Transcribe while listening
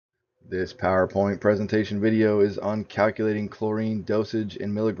This PowerPoint presentation video is on calculating chlorine dosage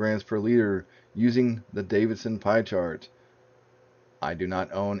in milligrams per liter using the Davidson pie chart. I do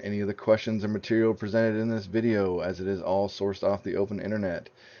not own any of the questions or material presented in this video, as it is all sourced off the open internet.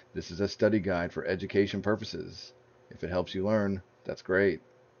 This is a study guide for education purposes. If it helps you learn, that's great.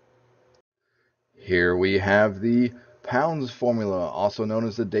 Here we have the pounds formula, also known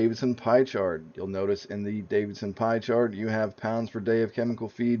as the Davidson pie chart. You'll notice in the Davidson pie chart you have pounds per day of chemical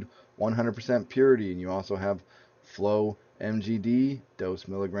feed, 100% purity, and you also have flow MGD, dose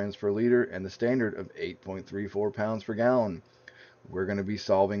milligrams per liter, and the standard of 8.34 pounds per gallon. We're going to be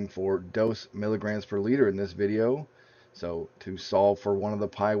solving for dose milligrams per liter in this video. So to solve for one of the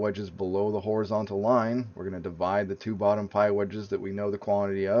pie wedges below the horizontal line, we're going to divide the two bottom pie wedges that we know the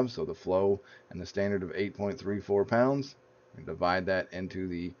quantity of, so the flow and the standard of 8.34 pounds. We're going to divide that into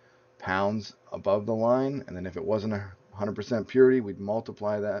the pounds above the line, and then if it wasn't 100% purity, we'd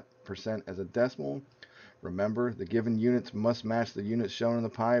multiply that percent as a decimal. Remember, the given units must match the units shown in the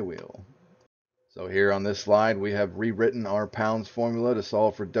pie wheel. So here on this slide, we have rewritten our pounds formula to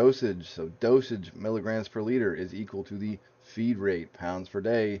solve for dosage. So dosage, milligrams per liter, is equal to the feed rate, pounds per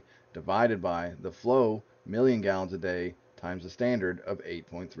day, divided by the flow, million gallons a day, times the standard of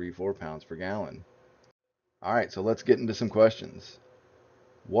 8.34 pounds per gallon. All right, so let's get into some questions.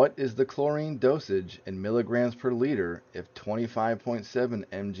 What is the chlorine dosage in milligrams per liter if 25.7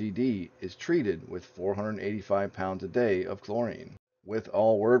 mgd is treated with 485 pounds a day of chlorine? With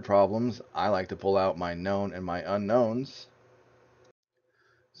all word problems, I like to pull out my known and my unknowns.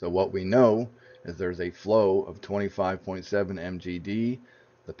 So what we know is there's a flow of 25.7 mgd,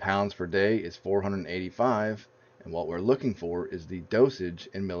 the pounds per day is 485, and what we're looking for is the dosage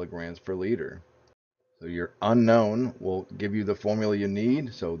in milligrams per liter. So your unknown will give you the formula you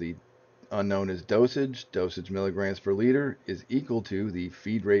need. So the unknown is dosage. Dosage milligrams per liter is equal to the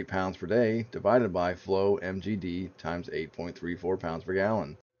feed rate pounds per day divided by flow MGD times 8.34 pounds per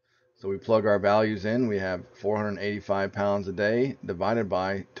gallon. So we plug our values in. We have 485 pounds a day divided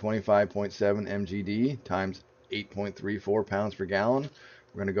by 25.7 mgd times 8.34 pounds per gallon.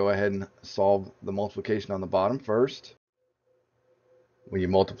 We're going to go ahead and solve the multiplication on the bottom first. When you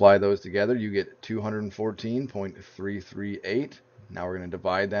multiply those together, you get 214.338. Now we're going to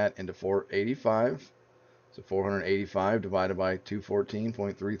divide that into 485. So 485 divided by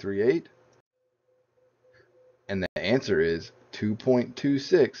 214.338. And the answer is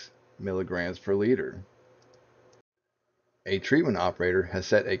 2.26 milligrams per liter. A treatment operator has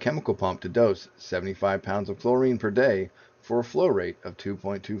set a chemical pump to dose 75 pounds of chlorine per day for a flow rate of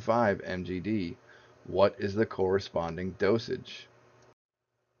 2.25 mgd. What is the corresponding dosage?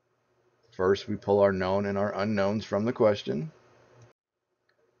 First, we pull our known and our unknowns from the question.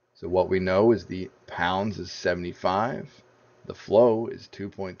 So what we know is the pounds is 75, the flow is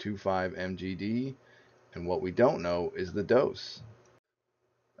 2.25 mgd, and what we don't know is the dose.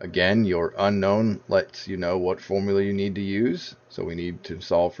 Again, your unknown lets you know what formula you need to use. So we need to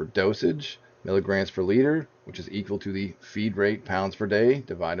solve for dosage, milligrams per liter, which is equal to the feed rate pounds per day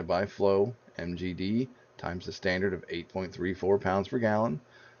divided by flow, mgd, times the standard of 8.34 pounds per gallon.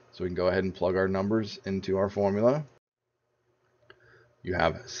 So we can go ahead and plug our numbers into our formula. You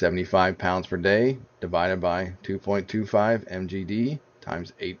have 75 pounds per day divided by 2.25 mgd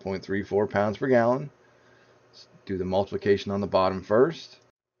times 8.34 pounds per gallon. Let's do the multiplication on the bottom first.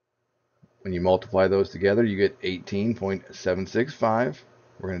 When you multiply those together, you get 18.765.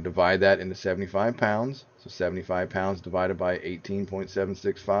 We're going to divide that into 75 pounds. So 75 pounds divided by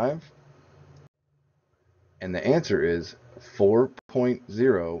 18.765. And the answer is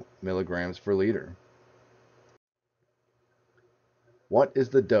 4.0 milligrams per liter. What is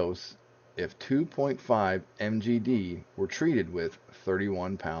the dose if 2.5 mgd were treated with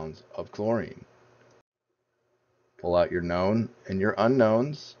 31 pounds of chlorine? Pull out your known and your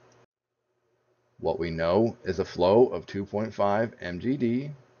unknowns. What we know is a flow of 2.5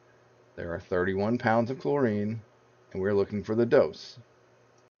 mgd. There are 31 pounds of chlorine, and we're looking for the dose.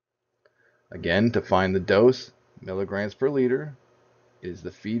 Again, to find the dose, milligrams per liter, is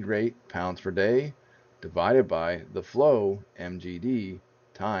the feed rate, pounds per day, divided by the flow, mgd,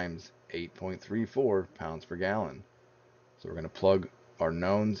 times 8.34 pounds per gallon. So we're going to plug our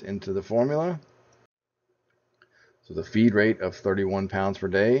knowns into the formula. So the feed rate of 31 pounds per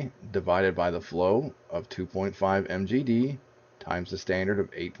day divided by the flow of 2.5 mgd times the standard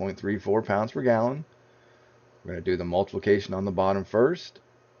of 8.34 pounds per gallon. We're going to do the multiplication on the bottom first.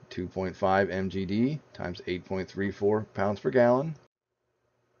 2.5 mgd times 8.34 pounds per gallon.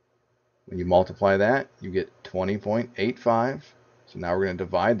 When you multiply that, you get 20.85. So now we're going to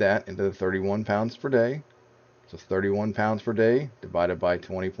divide that into the 31 pounds per day. So 31 pounds per day divided by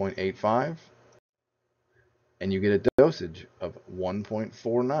 20.85, and you get a dosage of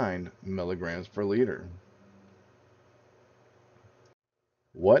 1.49 milligrams per liter.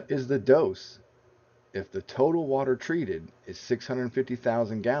 What is the dose if the total water treated is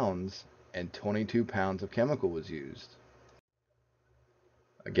 650,000 gallons and 22 pounds of chemical was used?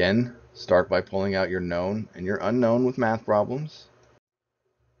 Again, start by pulling out your known and your unknown with math problems.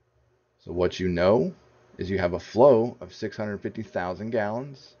 So what you know is you have a flow of 650,000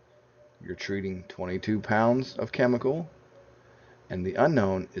 gallons, you're treating 22 pounds of chemical, and the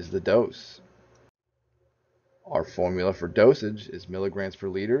unknown is the dose. Our formula for dosage is milligrams per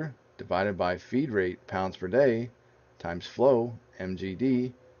liter divided by feed rate pounds per day times flow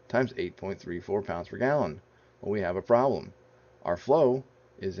mgd times 8.34 pounds per gallon. Well, we have a problem. Our flow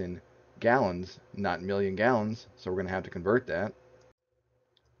is in gallons, not million gallons, so we're going to have to convert that.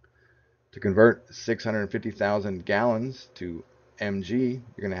 To convert 650,000 gallons to mg, you're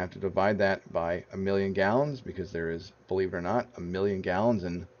going to have to divide that by a million gallons, because there is, believe it or not, a million gallons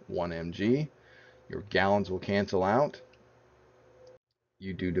in 1 mg. Your gallons will cancel out.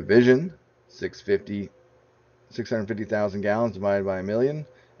 You do division, 650,000 gallons divided by a million,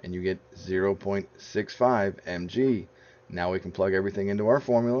 and you get 0.65 mg. Now we can plug everything into our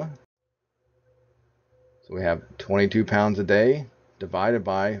formula. So we have 22 pounds a day divided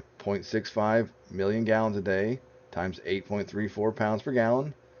by 0.65 million gallons a day times 8.34 pounds per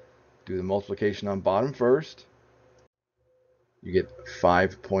gallon. Do the multiplication on bottom first. You get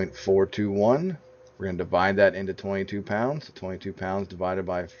 5.421. We're going to divide that into 22 pounds. So 22 pounds divided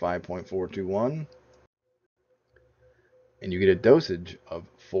by 5.421. And you get a dosage of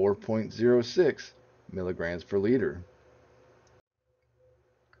 4.06 milligrams per liter.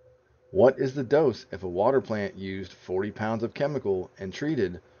 What is the dose if a water plant used 40 pounds of chemical and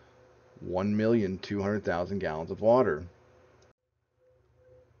treated 1,200,000 gallons of water?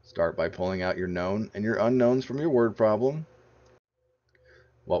 Start by pulling out your known and your unknowns from your word problem.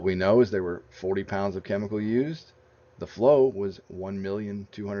 What we know is there were 40 pounds of chemical used. The flow was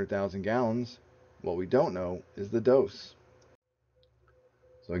 1,200,000 gallons. What we don't know is the dose.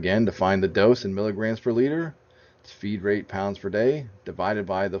 So again, to find the dose in milligrams per liter, it's feed rate pounds per day divided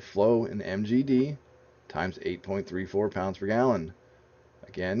by the flow in mgd times 8.34 pounds per gallon.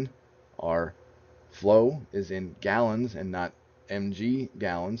 Again, our flow is in gallons and not mg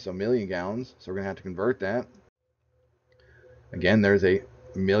gallons, so million gallons. So we're going to have to convert that. Again, there's a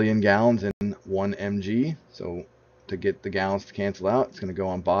million gallons in 1 mg. So to get the gallons to cancel out, it's going to go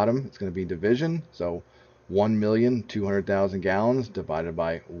on bottom. It's going to be division. So 1,200,000 gallons divided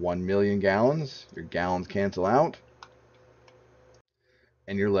by 1 million gallons. Your gallons cancel out,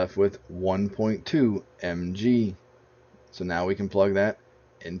 and you're left with 1.2 mg. So now we can plug that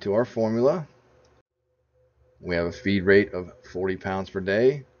into our formula. We have a feed rate of 40 pounds per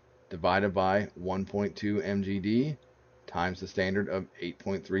day divided by 1.2 mgd times the standard of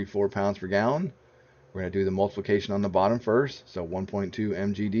 8.34 pounds per gallon. We're going to do the multiplication on the bottom first. So 1.2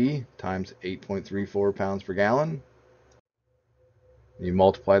 mgd times 8.34 pounds per gallon. You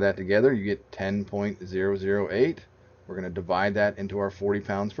multiply that together, you get 10.008. We're going to divide that into our 40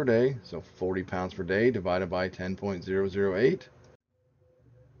 pounds per day. So 40 pounds per day divided by 10.008.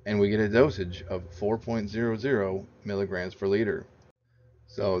 And we get a dosage of 4.00 milligrams per liter.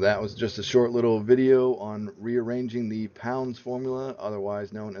 So that was just a short little video on rearranging the pounds formula,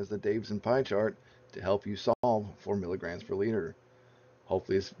 otherwise known as the Davidson pie chart, to help you solve for milligrams per liter.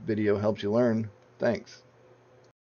 Hopefully this video helps you learn. Thanks.